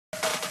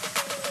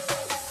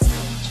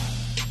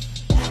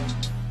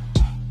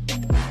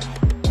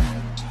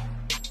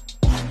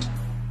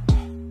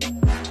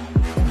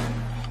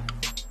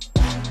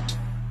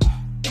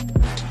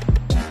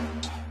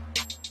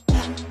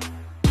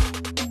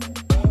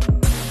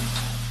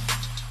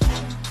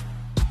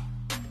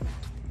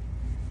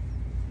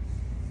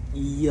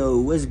Yo,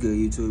 what's good,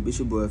 YouTube? It's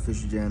your boy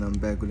Official J, and I'm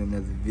back with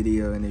another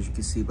video. And as you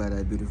can see by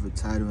that beautiful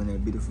title and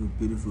that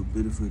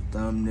beautiful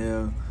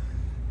thumbnail,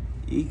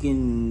 you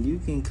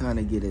can kind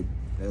of get a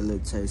little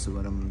taste of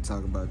what I'm gonna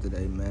talk about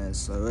today, man.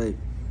 So hey,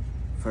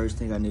 first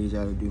thing I need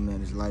y'all to do,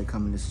 man, is like,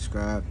 comment, and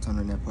subscribe. Turn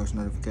on that post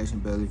notification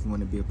bell if you want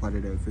to be a part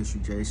of the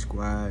Official J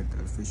squad,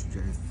 the Official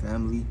J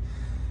family.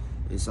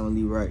 It's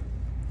only right.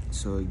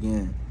 So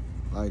again,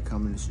 like,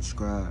 comment, and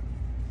subscribe.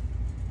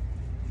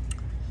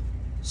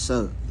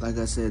 So, like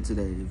I said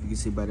today, if you can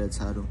see by that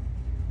title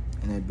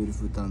and that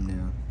beautiful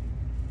thumbnail,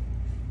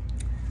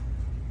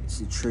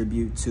 it's a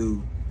tribute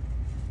to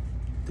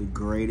the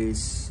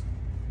greatest,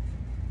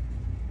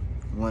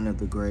 one of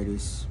the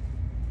greatest,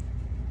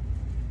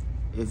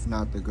 if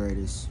not the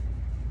greatest,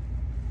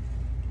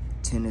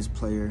 tennis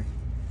player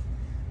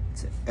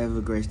to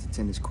ever grace the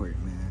tennis court,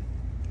 man.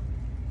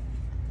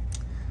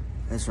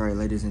 That's right,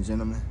 ladies and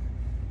gentlemen.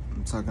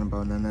 I'm talking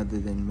about none other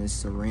than Miss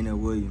Serena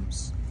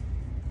Williams.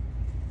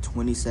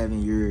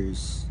 27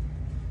 years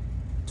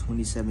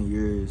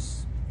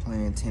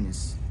playing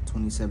tennis,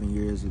 27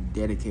 years of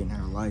dedicating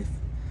her life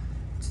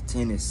to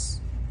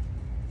tennis,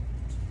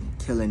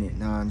 killing it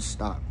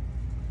non-stop.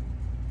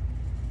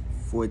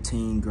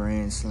 14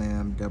 Grand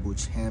Slam double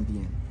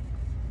champion,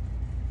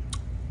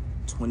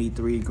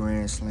 23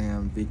 Grand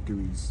Slam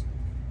victories,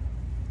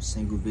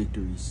 single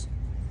victories.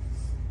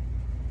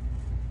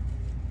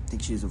 I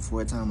think she's a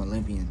 4-time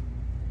Olympian.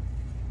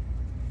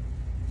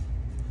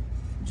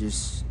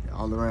 Just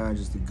all around,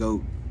 just a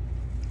GOAT.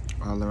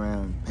 All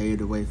around,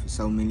 paved the way for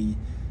so many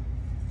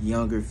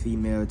younger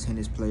female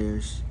tennis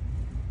players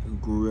who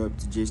grew up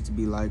to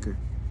be like her.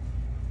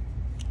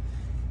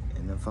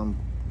 And if I'm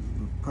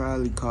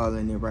probably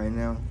calling it right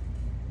now,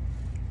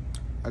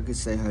 I could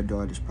say her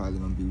daughter's probably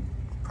gonna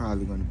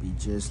be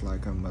just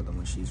like her mother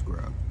when she's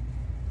grown up.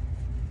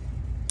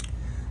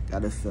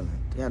 Got a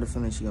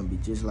feeling she's gonna be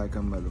just like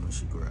her mother when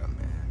she grew up,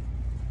 man.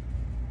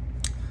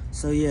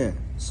 So yeah,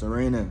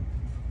 Serena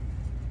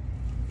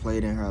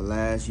played in her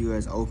last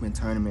U.S. Open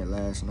tournament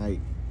last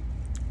night.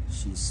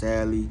 She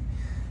sadly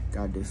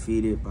got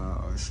defeated by an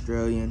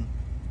Australian.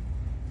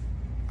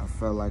 I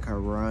felt like her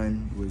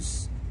run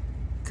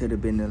could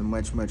have been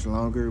much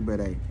longer,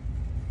 but hey,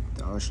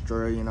 the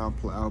Australian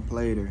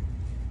outplayed her.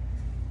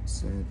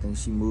 So I think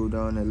she moved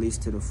on at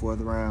least to the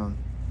 4th round.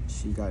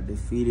 She got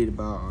defeated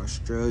by an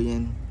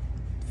Australian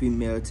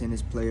female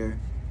tennis player,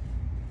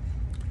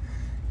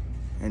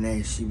 and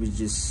hey, she was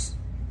just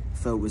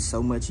felt with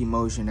so much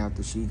emotion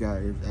after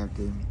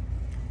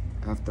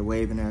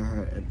waving at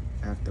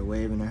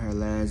her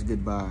last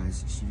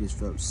goodbyes. She just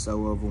felt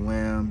so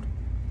overwhelmed.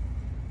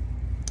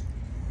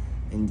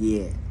 And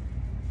yeah,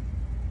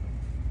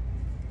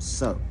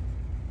 so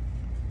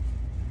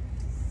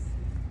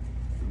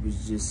it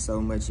was just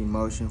so much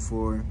emotion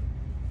for her.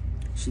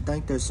 She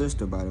thanked her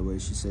sister, by the way.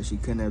 She said she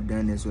couldn't have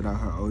done this without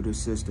her older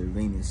sister,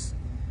 Venus.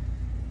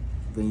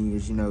 You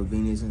know,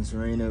 Venus and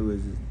Serena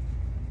was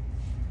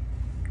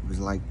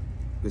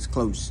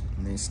close,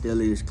 and it still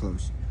is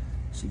close.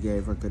 She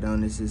gave her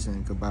condolences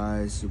and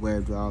goodbyes. She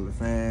waved to all the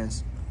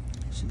fans.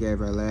 She gave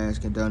her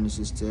last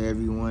condolences to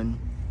everyone.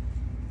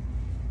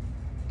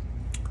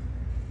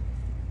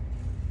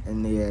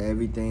 And yeah,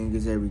 everything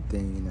is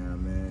everything now,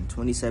 man.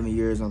 27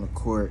 years on the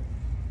court,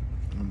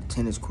 on the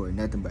tennis court,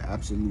 nothing but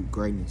absolute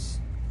greatness.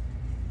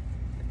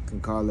 You can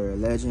call her a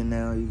legend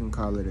now. You can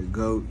call her the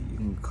GOAT. You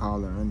can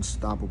call her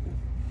unstoppable.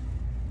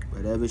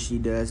 Whatever she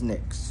does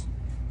next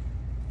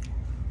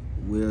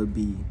will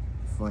be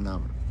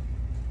phenomenal.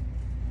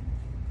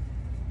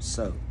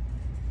 So,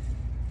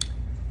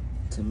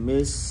 to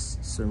Miss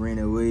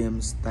Serena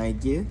Williams,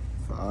 thank you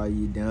for all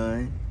you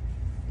done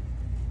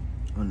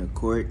on the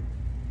court.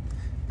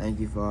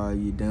 Thank you for all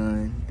you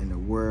done in the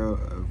world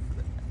of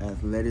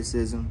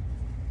athleticism.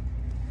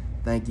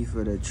 Thank you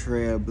for the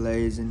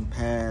trailblazing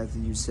path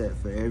you set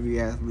for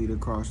every athlete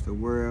across the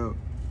world.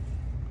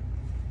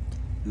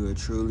 You are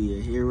truly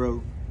a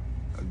hero,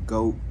 a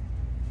GOAT,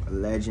 a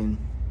legend,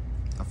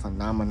 a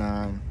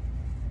phenomenon,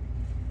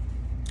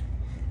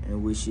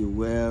 and wish you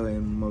well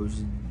and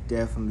most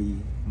definitely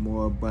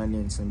more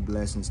abundance and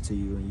blessings to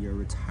you in your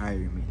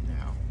retirement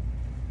now.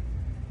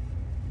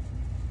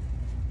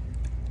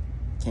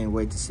 Can't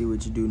wait to see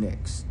what you do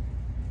next.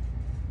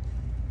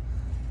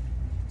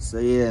 So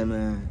yeah,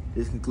 man,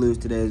 this concludes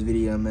today's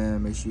video,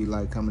 man. Make sure you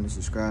like, comment, and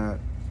subscribe.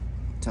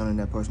 Turn on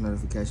that post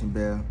notification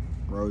bell.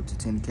 Road to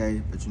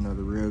 10K, but you know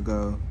the real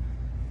goal.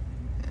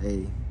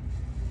 Hey,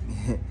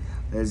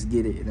 let's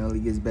get it. It only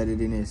gets better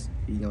than this.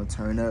 We gonna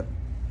turn up,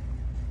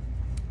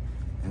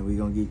 and we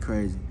gonna get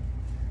crazy.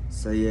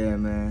 So yeah,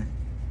 man,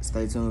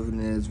 stay tuned for the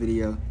next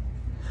video.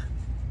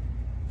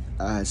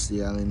 I'll see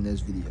y'all in the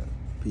next video.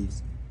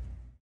 Peace.